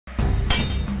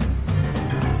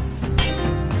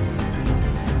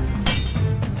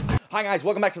Hi guys,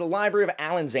 welcome back to the Library of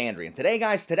Alexandria. And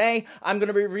today I'm going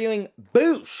to be reviewing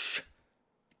Boosh,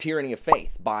 Tyranny of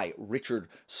Faith by Richard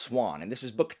Swan. And this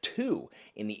is book 2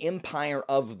 in the Empire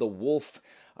of the Wolf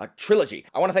trilogy.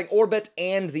 I want to thank Orbit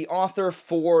and the author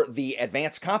for the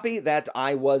advanced copy that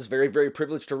I was very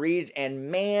privileged to read,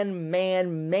 and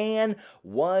man,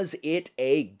 was it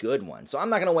a good one. So I'm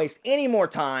not going to waste any more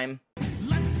time.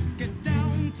 Let's get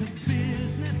down to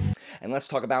business. And let's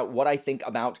talk about what I think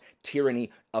about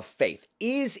Tyranny of Faith.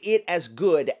 Is it as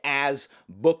good as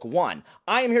book 1?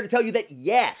 I am here to tell you that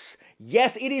yes,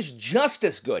 it is just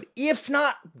as good, if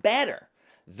not better,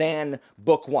 than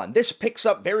book 1. This picks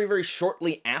up very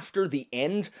shortly after the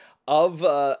end of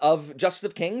Justice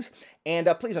of Kings, and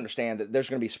please understand that there's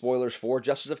going to be spoilers for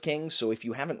Justice of Kings, so if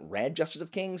you haven't read Justice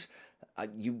of Kings,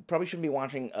 you probably shouldn't be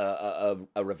watching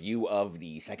a review of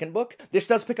the second book. This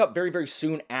does pick up very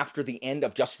soon after the end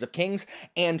of Justice of Kings,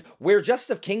 and where Justice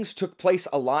of Kings took place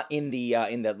a lot in the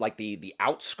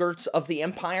outskirts of the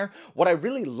Empire. What I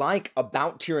really like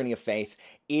about Tyranny of Faith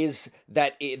is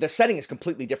that the setting is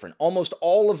completely different. Almost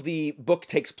all of the book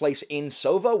takes place in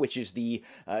Sova, which is the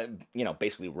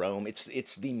basically Rome.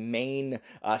 It's the main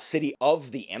city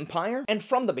of the Empire. And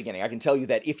from the beginning, I can tell you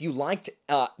that if you liked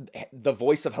the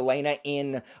voice of Helena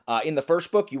in the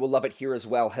first book, you will love it here as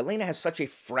well. Helena has such a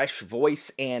fresh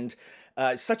voice, and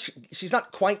she's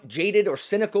not quite jaded or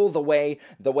cynical the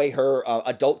way her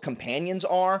adult companions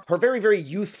are. Her very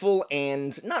youthful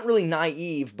and not really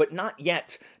naive, but not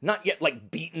yet like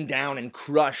beaten down and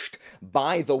crushed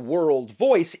by the world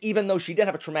voice, even though she did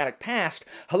have a traumatic past.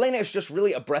 Helena is just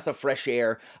really a breath of fresh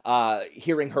air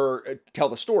hearing her tell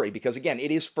the story, because again,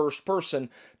 it is first person,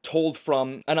 told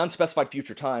from an unspecified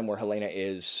future time where Helena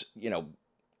is,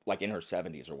 like in her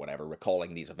 70s or whatever,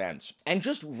 recalling these events. And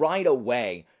just right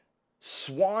away,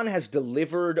 Swan has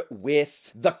delivered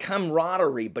with the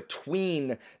camaraderie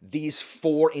between these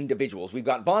 4 individuals. We've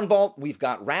got Vonvalt, we've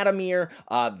got Radomir,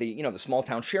 the small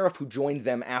town sheriff who joined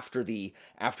them after the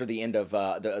end of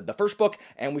the first book,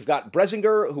 and we've got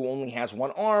Bressinger, who only has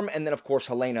 1 arm, and then of course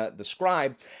Helena the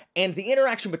scribe. And the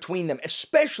interaction between them,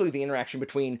 especially the interaction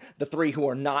between the 3 who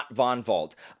are not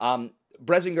Vonvalt,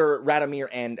 Bressinger, Radomir,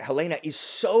 and Helena, is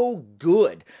so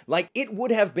good. Like, it would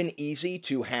have been easy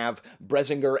to have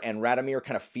Bressinger and Radomir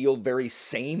kind of feel very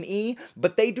samey,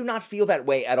 but they do not feel that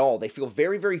way at all. They feel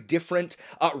very different.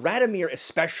 Radomir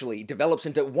especially develops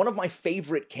into one of my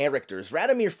favorite characters.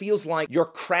 Radomir feels like your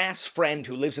crass friend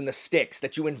who lives in the sticks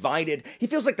that you invited. He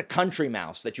feels like the country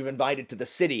mouse that you've invited to the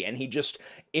city, and he just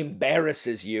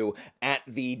embarrasses you at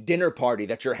the dinner party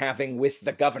that you're having with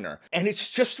the governor. And it's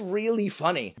just really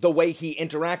funny the way he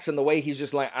interacts and the way he's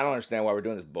just like, I don't understand why we're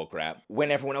doing this bullcrap,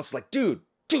 when everyone else is like, dude,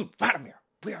 Radomir,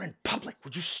 we are in public,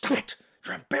 would you stop it?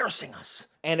 You're embarrassing us.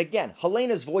 And again,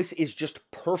 Helena's voice is just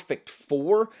perfect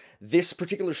for this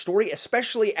particular story,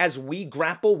 especially as we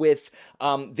grapple with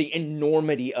the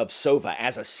enormity of Sova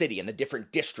as a city and the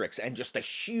different districts and just the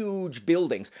huge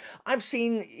buildings. I've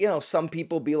seen, some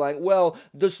people be like, well,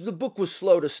 the book was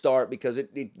slow to start because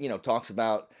it talks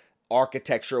about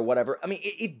architecture or whatever. I mean,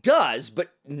 it does, but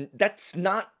that's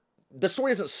not, the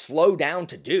story doesn't slow down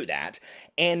to do that.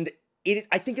 And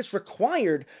I think it's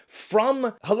required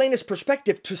from Helena's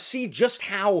perspective to see just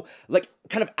how,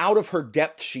 kind of out of her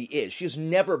depth she is. She has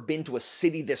never been to a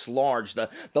city this large, the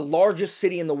largest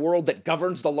city in the world that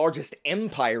governs the largest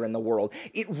empire in the world.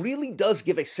 It really does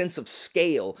give a sense of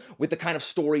scale with the kind of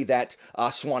story that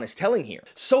Swan is telling here.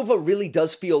 Sova really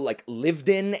does feel like lived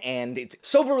in, and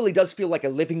Sova really does feel like a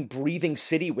living, breathing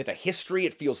city with a history.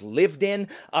 It feels lived in.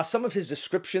 Some of his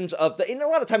descriptions of and a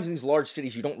lot of times in these large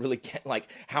cities, you don't really get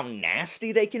how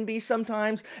nasty they can be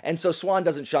sometimes, and so Swan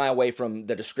doesn't shy away from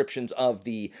the descriptions of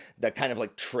the kind of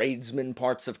tradesman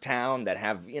parts of town that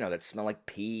have, that smell like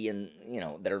pee and,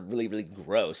 that are really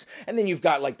gross. And then you've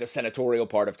got the senatorial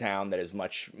part of town that is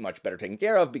much better taken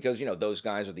care of because, those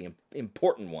guys are the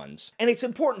important ones. And it's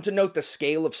important to note the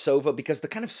scale of Sova because the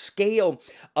kind of scale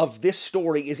of this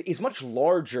story is much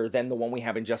larger than the one we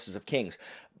have in Justice of Kings.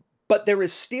 But there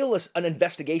is still an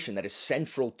investigation that is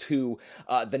central to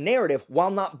the narrative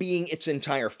while not being its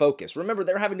entire focus. Remember,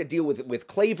 they're having to deal with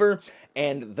Claver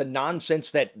and the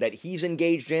nonsense that he's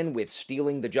engaged in with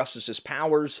stealing the Justice's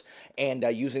powers and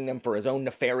using them for his own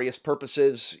nefarious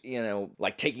purposes,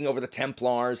 like taking over the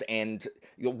Templars and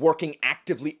working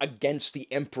actively against the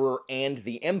Emperor and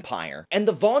the Empire. And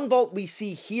the Vonvalt we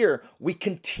see here, we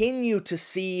continue to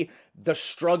see the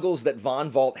struggles that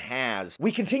Vonvalt has.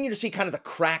 We continue to see kind of the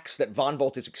cracks that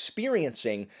Vonvalt is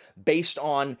experiencing based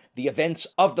on the events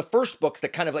of the first books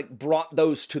that kind of brought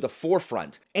those to the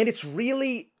forefront. And it's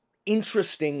really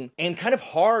interesting and kind of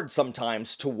hard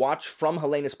sometimes to watch from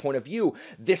Helena's point of view.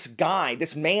 This guy,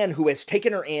 this man who has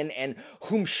taken her in and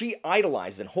whom she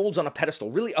idolizes and holds on a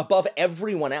pedestal, really above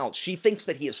everyone else. She thinks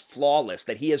that he is flawless,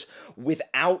 that he is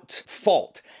without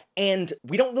fault. And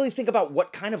we don't really think about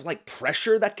what kind of like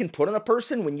pressure that can put on a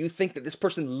person when you think that this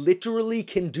person literally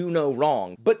can do no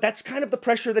wrong. But that's kind of the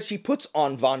pressure that she puts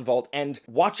on Vonvalt, and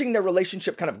watching their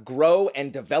relationship kind of grow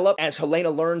and develop as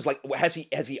Helena learns, like, has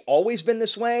he always been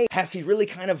this way? Has he really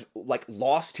kind of like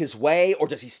lost his way, or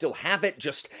does he still have it?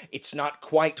 Just it's not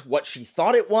quite what she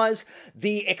thought it was.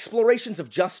 The explorations of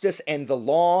justice and the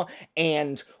law,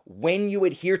 and when you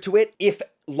adhere to it, if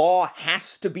law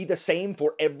has to be the same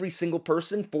for every single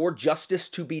person for justice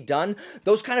to be done.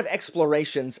 Those kind of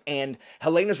explorations and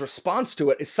Helena's response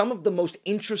to it is some of the most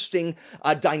interesting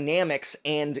dynamics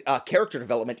and character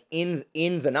development in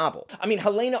the novel. I mean,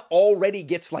 Helena already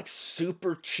gets like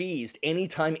super cheesed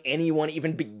anytime anyone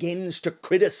even begins to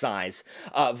criticize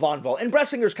Vonvalt. And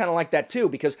Bressinger's kind of like that too,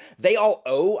 because they all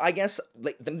owe, I guess,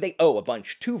 like, they owe a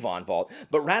bunch to Vonvalt,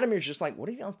 but Radomir's just like, what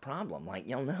do you have a problem? Like,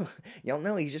 y'all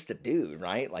know he's just a dude,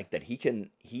 right? Like that he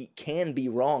can be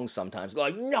wrong sometimes.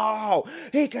 Like, no,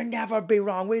 he can never be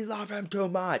wrong. We love him too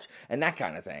much. And that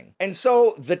kind of thing. And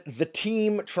so the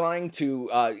team trying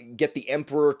to get the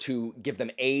Emperor to give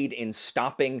them aid in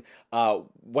stopping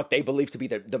what they believe to be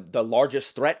the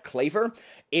largest threat, Claver.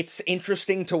 It's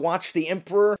interesting to watch the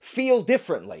Emperor feel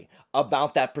differently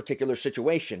about that particular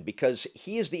situation, because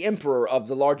he is the Emperor of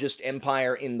the largest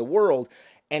empire in the world,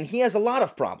 and he has a lot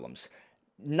of problems.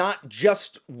 Not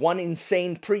just one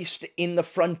insane priest in the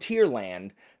frontier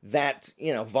land that,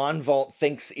 you know, Vonvalt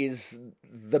thinks is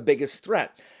the biggest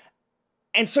threat.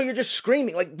 And so you're just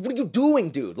screaming, like, what are you doing,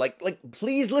 dude? Like,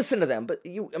 please listen to them. But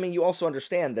you also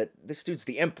understand that this dude's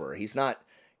the Emperor. He's not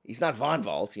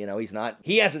Vonvalt, you know,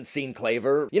 he hasn't seen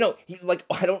Claver. You know,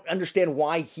 I don't understand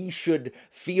why he should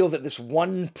feel that this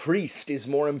one priest is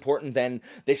more important than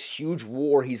this huge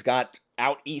war he's got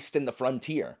out east in the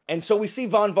frontier. And so we see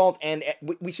Vonvalt, and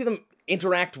we see them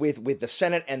interact with the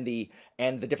Senate and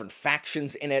the different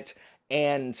factions in it.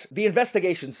 And the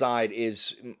investigation side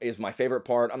is my favorite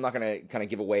part. I'm not going to kind of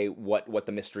give away what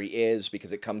the mystery is,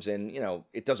 because it comes in, you know,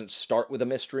 it doesn't start with a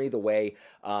mystery the way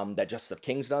that Justice of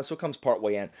Kings does, so it comes part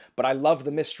way in. But I love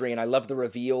the mystery, and I love the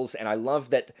reveals, and I love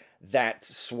that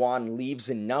Swan leaves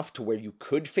enough to where you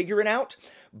could figure it out,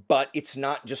 but it's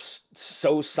not just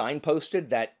so signposted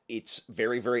that it's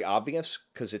very, very obvious,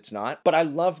 because it's not. But I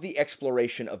love the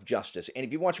exploration of justice. And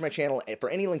if you watch my channel for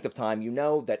any length of time, you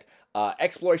know that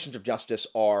explorations of justice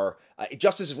are...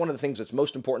 justice is one of the things that's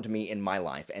most important to me in my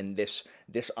life, and this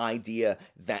idea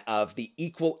that of the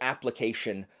equal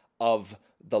application of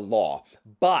the law.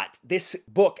 But this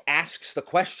book asks the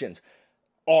questions: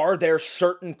 are there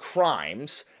certain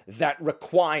crimes that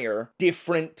require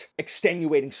different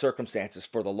extenuating circumstances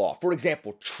for the law? For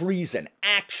example, treason,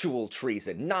 actual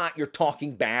treason, not you're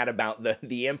talking bad about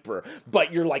the Emperor,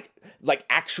 but you're like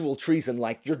actual treason,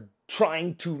 like you're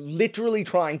literally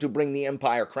trying to bring the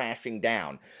empire crashing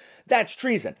down. That's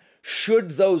treason.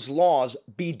 Should those laws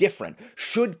be different?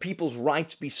 Should people's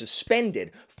rights be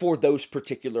suspended for those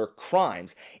particular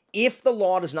crimes? If the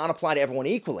law does not apply to everyone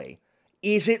equally,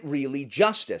 is it really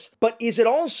justice? But is it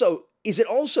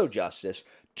also justice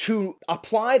to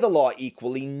apply the law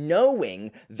equally,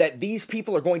 knowing that these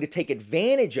people are going to take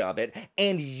advantage of it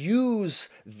and use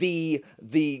the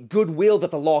goodwill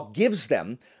that the law gives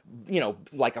them, you know,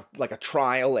 like a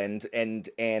trial and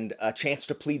a chance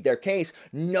to plead their case,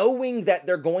 knowing that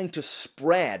they're going to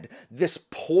spread this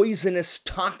poisonous,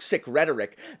 toxic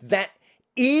rhetoric that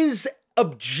is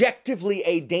objectively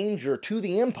a danger to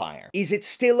the Empire? Is it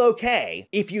still okay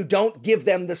if you don't give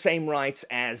them the same rights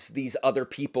as these other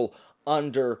people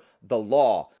under the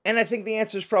law? And I think the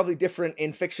answer is probably different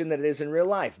in fiction than it is in real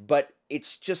life, but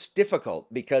it's just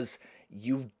difficult because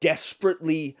you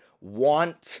desperately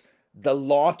want the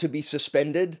law to be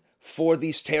suspended for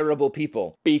these terrible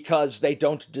people because they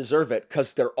don't deserve it,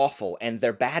 because they're awful and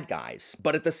they're bad guys.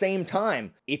 But at the same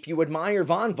time, if you admire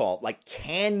Vonvalt, like,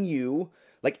 can you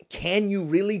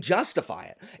really justify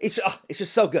it? It's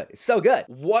just so good. It's so good.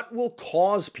 What will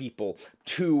cause people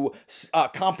to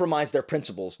compromise their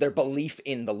principles, their belief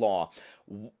in the law?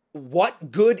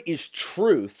 What good is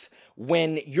truth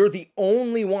when you're the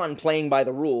only one playing by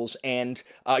the rules, and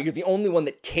you're the only one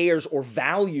that cares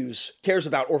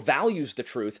about or values the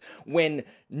truth, when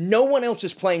no one else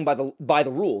is playing by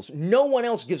the rules? No one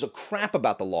else gives a crap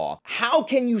about the law. How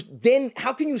can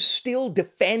you still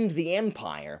defend the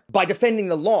Empire by defending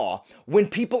the law when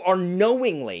people are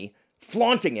knowingly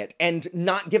flaunting it and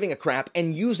not giving a crap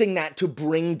and using that to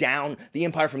bring down the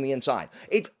empire from the inside.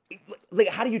 Like,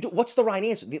 how do you do? What's the right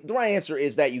answer? The right answer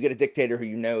is that you get a dictator who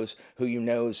you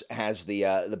knows has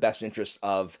the best interest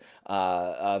of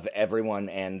everyone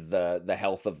and the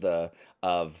health of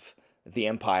the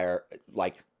empire,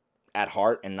 like, at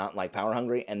heart, and not like power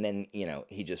hungry. And then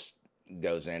he just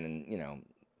goes in and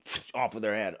off of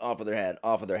their head, off of their head,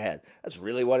 off of their head. That's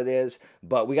really what it is.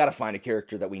 But we got to find a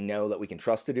character that we know that we can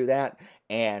trust to do that.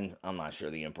 And I'm not sure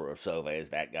the Emperor of Sova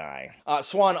is that guy.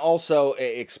 Swan also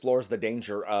explores the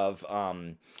danger of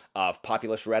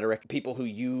populist rhetoric. People who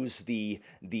use the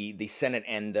Senate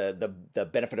and the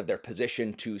benefit of their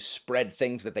position to spread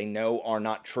things that they know are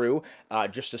not true,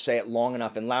 just to say it long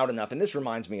enough and loud enough. And this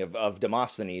reminds me of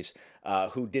Demosthenes,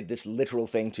 who did this literal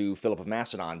thing to Philip of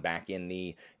Macedon back in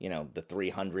the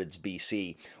 300s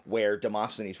BC, where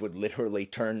Demosthenes would literally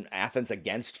turn Athens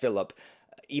against Philip,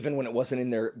 even when it wasn't in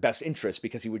their best interest,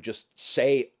 because he would just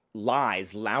say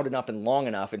lies loud enough and long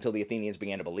enough until the Athenians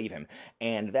began to believe him.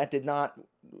 And that did not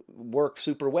work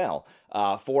super well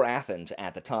for Athens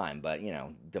at the time. But,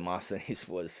 Demosthenes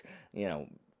was,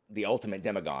 the ultimate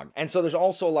demagogue. And so there's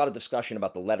also a lot of discussion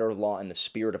about the letter of law and the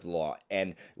spirit of the law.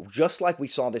 And just like we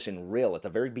saw this in Rill at the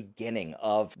very beginning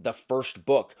of the first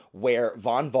book, where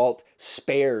Vonvalt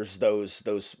spares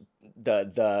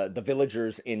the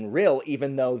villagers in Rill,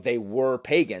 even though they were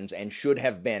pagans and should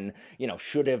have been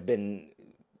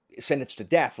sentenced to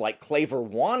death like Claver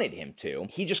wanted him to.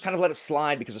 He just kind of let it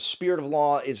slide because the spirit of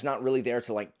law is not really there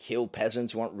to like kill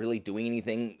peasants who aren't really doing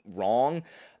anything wrong.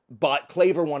 But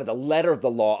Claver wanted the letter of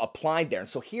the law applied there. And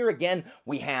so here again,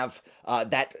 we have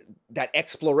that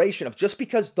exploration of just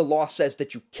because the law says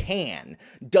that you can,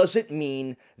 doesn't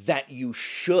mean that you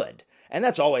should. And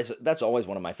that's always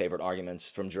one of my favorite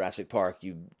arguments from Jurassic Park.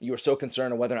 You're so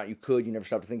concerned with whether or not you could, you never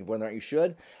stop to think of whether or not you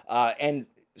should. And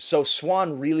so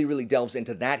Swan really, really delves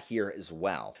into that here as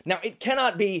well. Now, it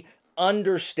cannot be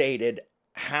understated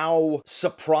how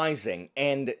surprising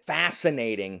and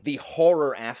fascinating the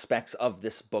horror aspects of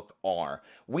this book are.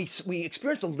 We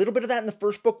experienced a little bit of that in the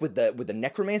first book with the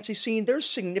necromancy scene. There's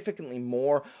significantly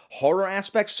more horror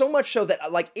aspects, so much so that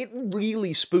it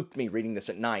really spooked me reading this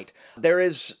at night. There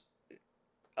is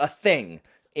a thing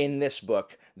in this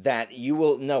book that you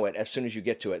will know it as soon as you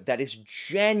get to it that is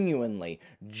genuinely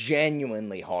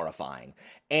horrifying.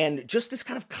 And just this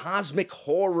kind of cosmic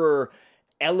horror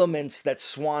elements that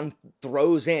Swan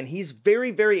throws in. He's very,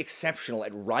 very exceptional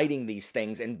at writing these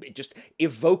things and just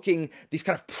evoking these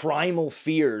kind of primal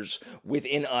fears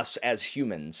within us as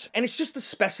humans. And it's just the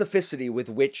specificity with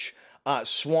which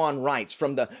Swan writes,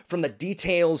 from the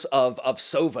details of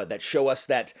Sova that show us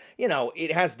that,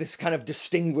 it has this kind of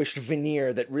distinguished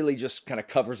veneer that really just kind of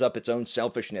covers up its own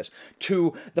selfishness,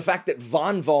 to the fact that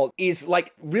Vonvalt is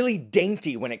really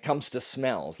dainty when it comes to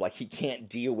smells. He can't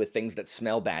deal with things that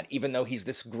smell bad, even though he's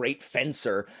this great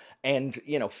fencer and,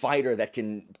 fighter that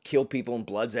can kill people and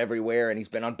blood's everywhere, and he's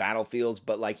been on battlefields,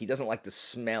 but he doesn't like the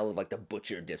smell of the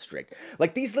butcher district.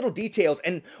 These little details,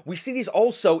 and we see these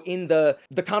also in the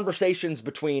conversations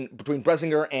between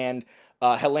Bressinger and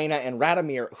Helena and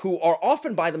Radomir, who are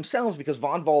often by themselves because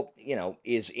Vonvalt,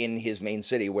 is in his main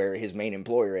city where his main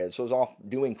employer is, so he's off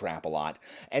doing crap a lot.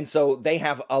 And so they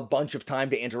have a bunch of time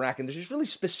to interact, and there's just really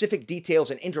specific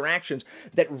details and interactions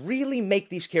that really make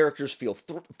these characters feel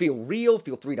real,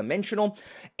 feel three-dimensional,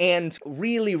 and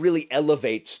really, really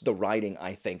elevates the writing,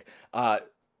 I think.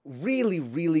 Really,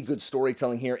 really good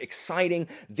storytelling here. Exciting.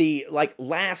 The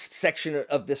last section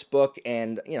of this book,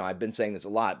 and I've been saying this a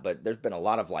lot, but there's been a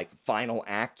lot of final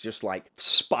acts, just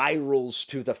spirals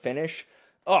to the finish.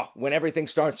 Oh, when everything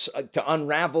starts to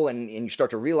unravel and you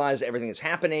start to realize everything is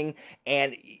happening,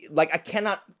 and I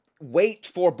cannot wait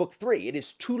for book 3. It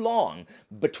is too long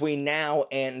between now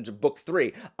and book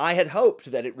 3. I had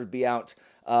hoped that it would be out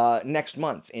next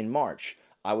month in March.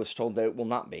 I was told that it will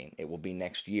not be. It will be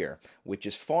next year, which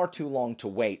is far too long to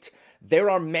wait. There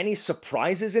are many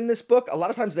surprises in this book. A lot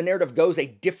of times the narrative goes a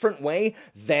different way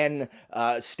than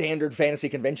standard fantasy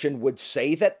convention would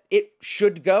say that it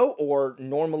should go or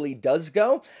normally does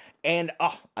go. And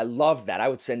I love that. I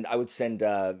would send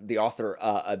the author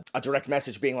a direct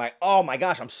message being like, "Oh my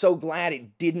gosh, I'm so glad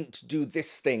it didn't do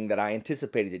this thing that I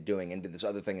anticipated it doing and did this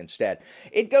other thing instead."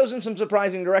 It goes in some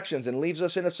surprising directions and leaves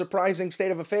us in a surprising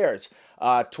state of affairs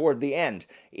toward the end.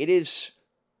 It is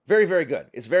very, very good.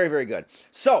 It's very, very good.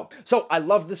 So I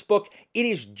love this book. It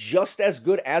is just as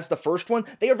good as the first one.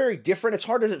 They are very different. It's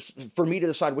hard for me to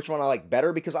decide which one I like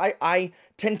better, because I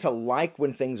tend to like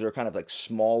when things are kind of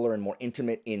smaller and more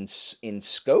intimate in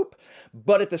scope.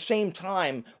 But at the same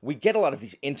time, we get a lot of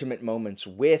these intimate moments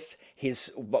with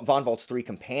Vonvalt's 3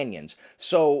 companions.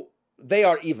 So they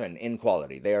are even in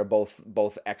quality. They are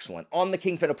both excellent. On the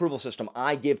KingFin approval system,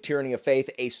 I give Tyranny of Faith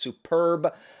a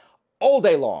superb all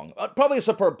day long. Probably a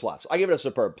superb plus. I give it a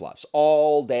superb plus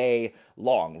all day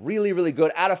long. Really, really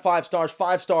good. Out of 5 stars,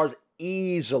 5 stars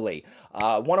easily.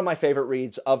 One of my favorite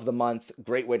reads of the month.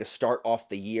 Great way to start off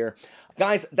the year.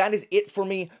 Guys, that is it for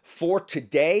me for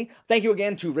today. Thank you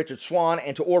again to Richard Swan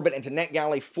and to Orbit and to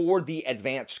NetGalley for the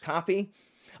advanced copy.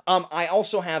 I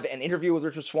also have an interview with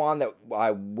Richard Swan that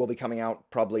I will be coming out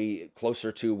probably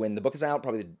closer to when the book is out,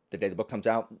 probably the day the book comes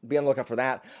out. Be on the lookout for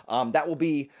that. That will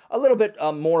be a little bit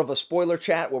more of a spoiler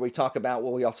chat where we talk about,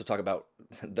 well, we also talk about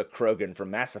the Krogan from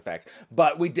Mass Effect,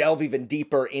 but we delve even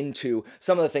deeper into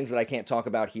some of the things that I can't talk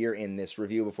about here in this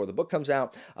review before the book comes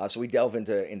out. So we delve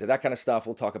into that kind of stuff.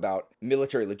 We'll talk about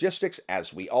military logistics,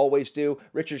 as we always do.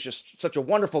 Richard's just such a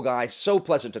wonderful guy, so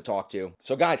pleasant to talk to.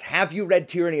 So guys, have you read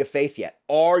Tyranny of Faith yet?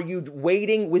 Are you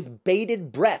waiting with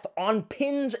bated breath, on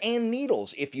pins and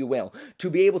needles, if you will, to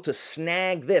be able to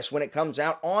snag this when it comes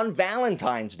out on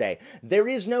Valentine's Day? There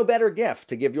is no better gift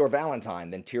to give your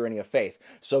Valentine than Tyranny of Faith.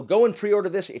 So go and pre-order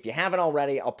this if you haven't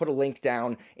already. I'll put a link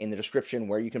down in the description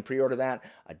where you can pre-order that.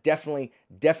 Definitely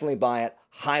buy it.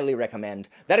 Highly recommend.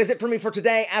 That is it for me for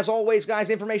today. As always, guys,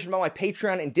 information about my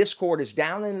Patreon and Discord is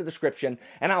down in the description,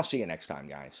 and I'll see you next time,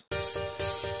 guys.